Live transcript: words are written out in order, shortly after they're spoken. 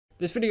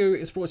This video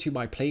is brought to you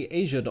by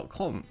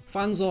PlayAsia.com.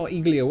 Fans are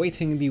eagerly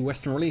awaiting the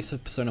Western release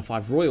of Persona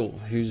 5 Royal,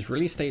 whose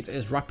release date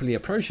is rapidly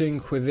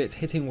approaching, with it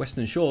hitting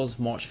Western shores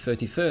March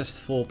 31st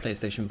for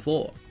PlayStation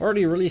 4.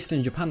 Already released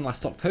in Japan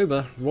last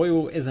October,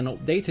 Royal is an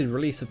updated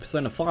release of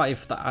Persona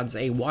 5 that adds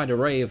a wide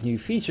array of new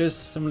features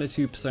similar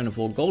to Persona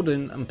 4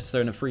 Golden and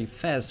Persona 3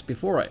 Fez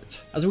before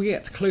it. As we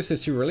get closer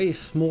to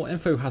release, more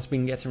info has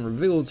been getting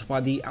revealed by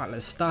the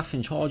Atlus staff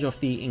in charge of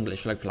the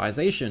English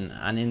localization,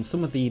 and in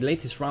some of the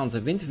latest rounds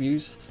of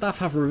interviews, staff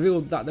have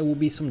revealed that there will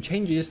be some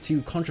changes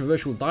to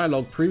controversial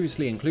dialogue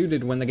previously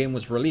included when the game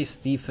was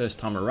released the first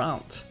time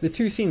around. The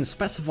two scenes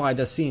specified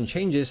as scene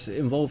changes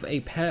involve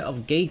a pair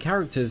of gay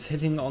characters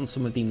hitting on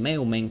some of the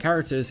male main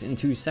characters in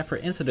two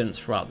separate incidents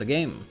throughout the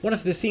game. One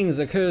of the scenes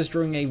occurs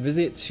during a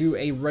visit to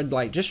a red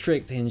light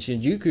district in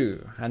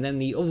Shinjuku, and then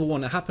the other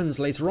one happens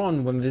later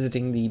on when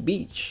visiting the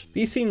beach.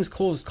 These scenes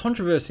caused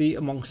controversy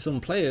amongst some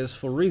players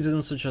for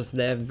reasons such as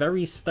their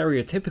very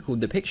stereotypical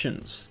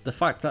depictions, the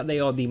fact that they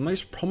are the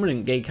most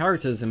prominent gay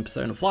characters in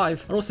Persona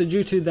 5, and also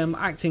due to them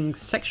acting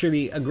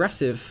sexually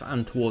aggressive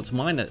and towards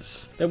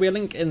minors. There will be a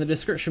link in the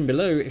description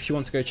below if you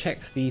want to go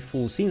check the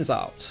full scenes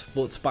out.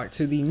 But back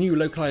to the new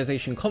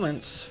localization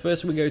comments,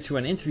 first we go to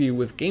an interview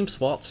with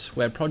GameSpot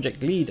where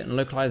project lead and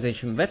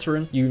localization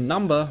veteran Yu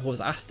Namba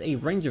was asked a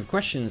range of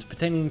questions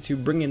pertaining to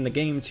bringing the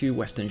game to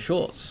Western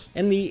shores.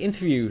 In the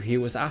interview he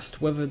was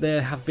asked whether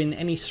there have been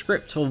any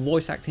script or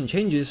voice acting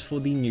changes for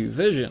the new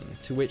version,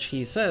 to which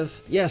he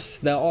says, yes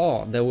there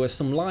are, there were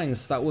some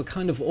lines that were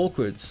kind of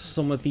awkward,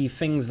 some of the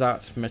things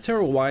that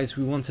material wise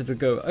we wanted to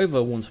go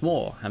over once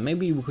more and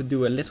maybe we could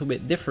do a little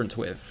bit different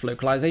with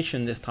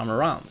localization this time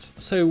around.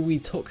 So we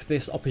took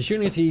this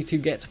opportunity to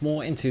get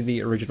more into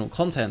the original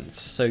content,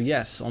 so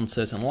yes on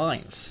certain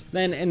lines.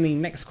 Then in the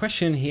next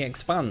question he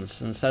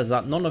expands and says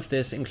that none of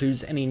this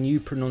includes any new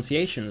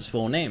pronunciations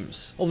for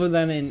names, other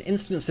than in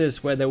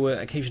instances where there were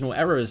occasional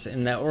errors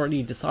in their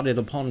already decided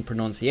upon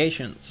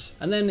pronunciations.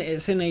 And then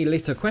it's in a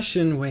later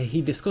question where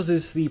he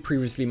discusses the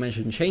previously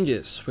mentioned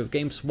changes, with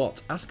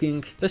GameSpot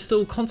asking, there's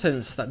still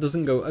content that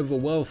doesn't go over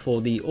well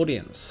for the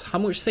audience. How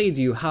much say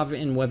do you have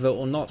in whether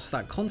or not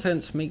that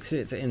content makes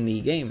it in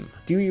the game?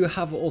 Do you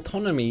have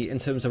autonomy in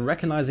terms of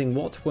recognizing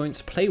what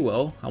won't play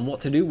well and what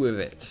to do with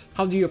it?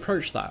 How do you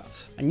approach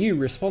that? And you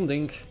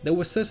responding, there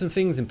were certain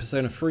things in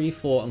Persona 3,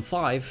 4 and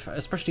 5,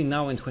 especially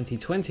now in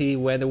 2020,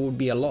 where there would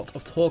be a lot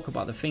of talk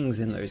about the things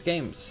in those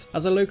games.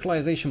 As a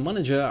localization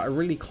manager, I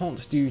really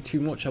can't do too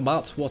much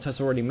about what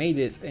has already made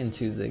it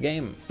into the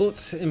game.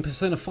 But in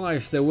Persona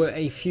 5 there were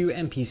a few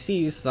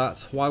NPCs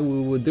that, while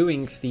we were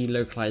doing the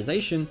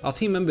localization, our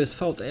team members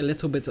felt a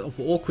little bit of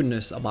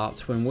awkwardness about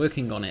when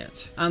working on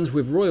it. And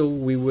with Royal,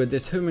 we were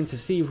determined to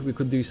see if we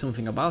could do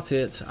something about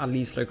it, at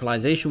least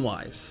localization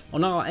wise.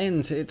 On our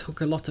end, it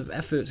took a lot of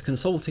effort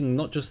consulting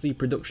not just the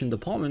production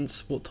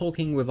departments, but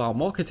talking with our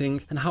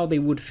marketing and how they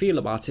would feel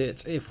about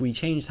it if we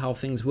changed how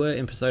things were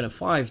in Persona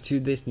 5 to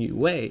this new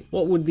way.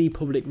 What would the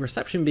public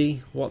reception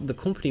be, what the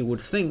company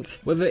would think,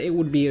 whether it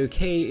would be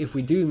okay if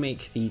we do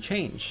make the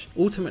change.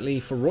 Ultimately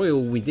for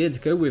Royal we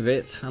did go with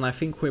it, and I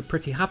think we're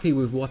pretty happy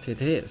with what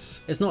it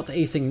is. It's not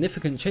a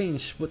significant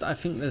change, but I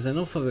think there's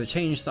enough of a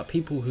change that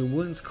people who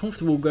weren't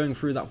comfortable going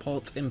through that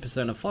part in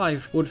Persona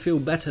 5 would feel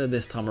better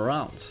this time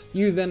around.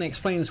 Yu then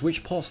explains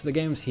which parts of the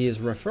games he is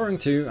referring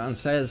to and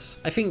says,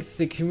 I think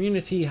the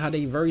community had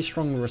a very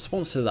strong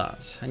response to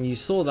that, and you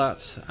saw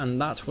that,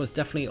 and that was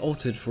definitely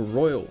altered for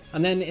Royal.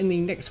 And then in the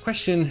next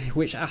question,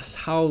 which asks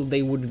how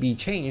they would be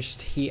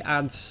changed, he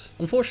adds,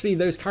 unfortunately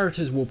those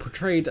characters were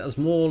portrayed as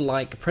more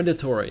like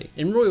predatory.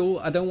 In Royal,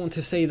 I don't want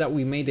to say that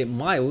we made it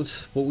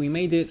mild, but we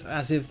made it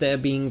as if they're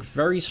being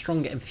very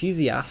strong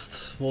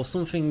enthusiasts for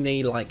something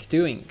they like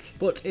doing.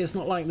 But it's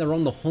not like they're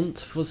on the hunt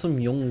for some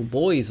young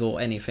boys or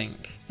anything.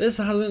 This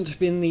hasn't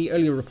been the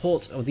early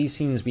report of these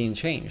scenes being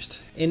changed.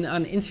 In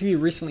an interview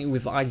recently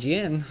with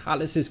IGN,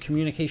 Atlus's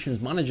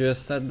communications manager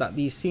said that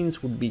these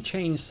scenes would be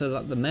changed so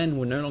that the men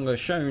were no longer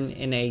shown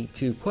in a,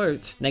 to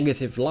quote,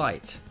 negative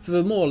light.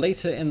 Furthermore,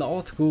 later in the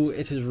article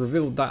it is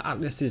revealed that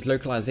Atlus's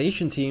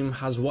localization team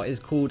has what is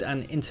called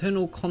an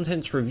internal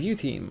content review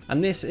team,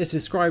 and this is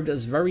described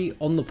as very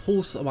on the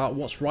pulse about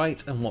what's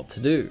right and what to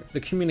do. The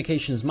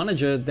communications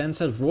manager then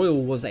says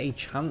Royal was a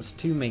chance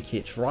to make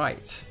it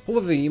right.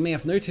 However, you may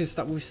have noticed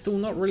that we've still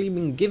not really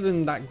been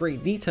given that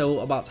great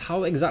detail about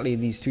how exactly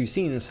these two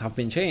scenes have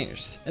been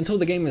changed. Until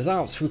the game is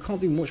out, we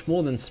can't do much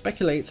more than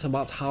speculate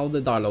about how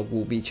the dialogue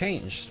will be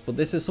changed, but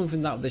this is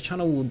something that the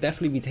channel will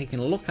definitely be taking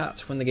a look at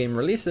when the game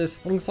releases,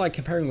 alongside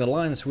comparing the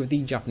lines with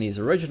the Japanese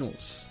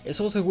originals. It's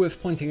also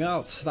worth pointing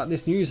out that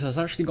this news has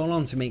actually gone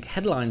on to make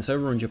headlines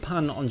over in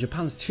Japan on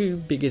Japan's two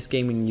biggest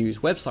gaming news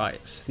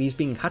websites, these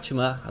being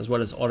Hachima as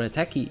well as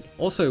Orateki.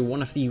 Also,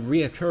 one of the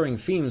reoccurring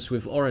themes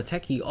with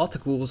Orateki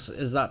articles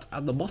is that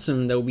at the bottom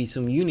caption there will be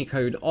some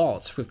Unicode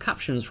art with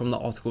captions from the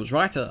article's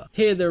writer.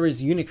 Here there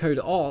is Unicode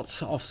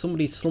art of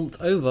somebody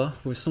slumped over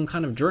with some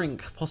kind of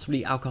drink,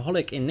 possibly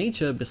alcoholic in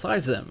nature,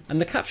 besides them.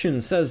 And the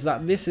caption says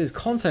that this is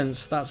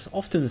content that's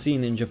often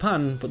seen in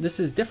Japan, but this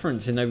is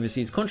different in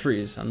overseas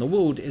countries, and the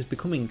world is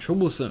becoming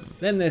troublesome.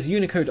 Then there's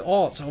Unicode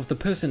art of the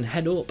person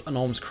head up and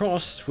arms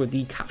crossed, with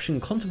the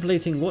caption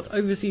contemplating what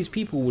overseas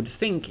people would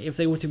think if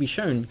they were to be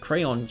shown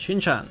Crayon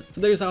Shin-chan. For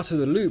those out of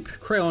the loop,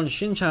 Crayon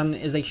Shin-chan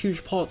is a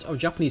huge part of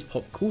Japanese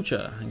pop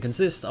culture and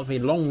consists of a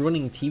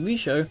long-running TV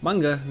show,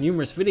 manga,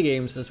 numerous video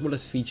games, as well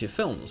as feature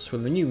films,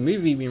 with a new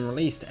movie being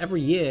released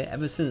every year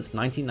ever since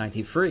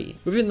 1993.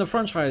 Within the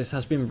franchise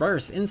has been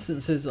various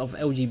instances of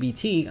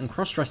LGBT and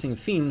cross-dressing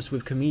themes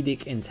with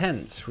comedic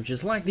intent, which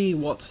is likely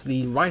what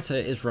the writer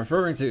is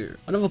referring to.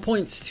 Another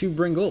point to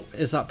bring up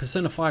is that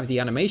Persona 5 the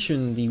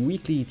animation, the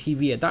weekly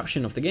TV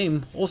adaptation of the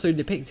game, also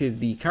depicted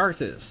the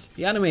characters.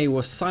 The anime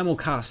was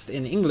simulcast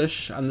in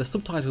English and the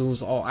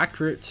subtitles are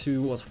accurate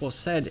to what was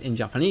said in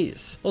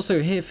Japanese.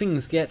 Also here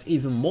things get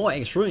even more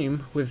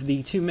extreme, with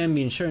the two men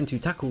being shown to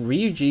tackle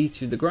Ryuji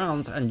to the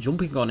ground and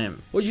jumping on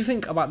him. What do you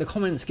think about the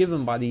comments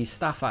given by the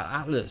staff at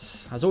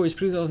Atlus? As always,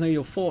 please let us know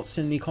your thoughts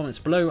in the comments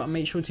below and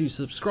make sure to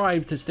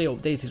subscribe to stay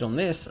updated on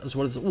this, as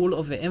well as all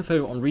other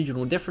info on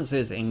regional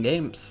differences in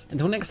games.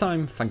 Until next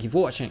time, thank you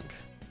for watching.